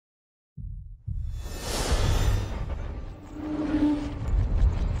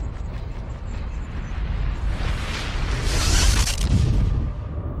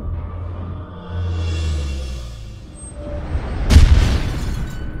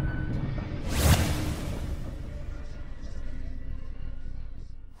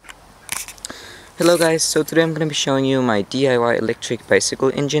Hello guys, so today I'm going to be showing you my DIY electric bicycle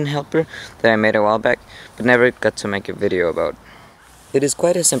engine helper that I made a while back but never got to make a video about. It is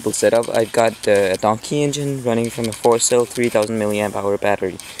quite a simple setup. I've got a donkey engine running from a 4-cell 3000 mAh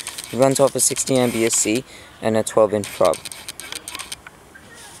battery. It runs off a 60 amp BSC and a 12-inch prop.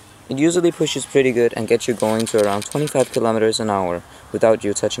 It usually pushes pretty good and gets you going to around 25 kilometers an hour without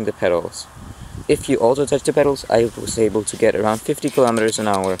you touching the pedals. If you also touch the pedals, I was able to get around 50 kilometers an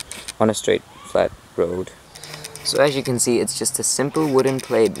hour on a straight flat road. So as you can see, it's just a simple wooden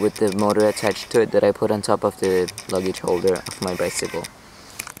plate with the motor attached to it that I put on top of the luggage holder of my bicycle.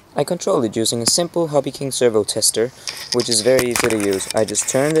 I control it using a simple Hobby King servo tester, which is very easy to use. I just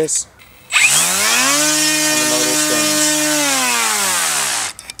turn this and the motor spins.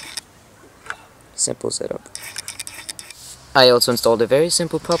 Simple setup. I also installed a very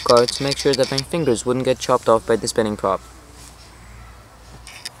simple prop guard to make sure that my fingers wouldn't get chopped off by the spinning prop.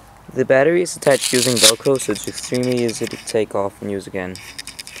 The battery is attached using Velcro, so it's extremely easy to take off and use again.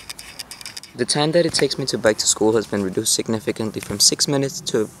 The time that it takes me to bike to school has been reduced significantly from 6 minutes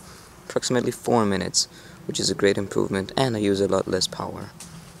to approximately 4 minutes, which is a great improvement, and I use a lot less power.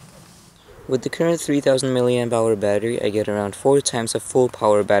 With the current 3000 mAh battery, I get around 4 times a full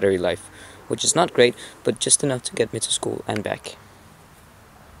power battery life, which is not great, but just enough to get me to school and back.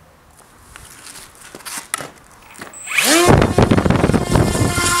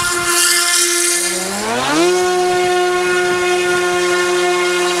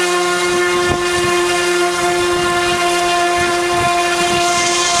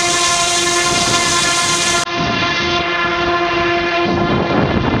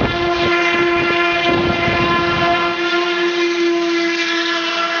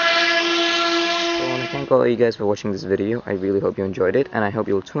 Thank all of you guys for watching this video. I really hope you enjoyed it, and I hope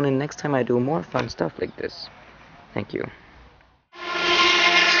you'll tune in next time I do more fun stuff like this. Thank you.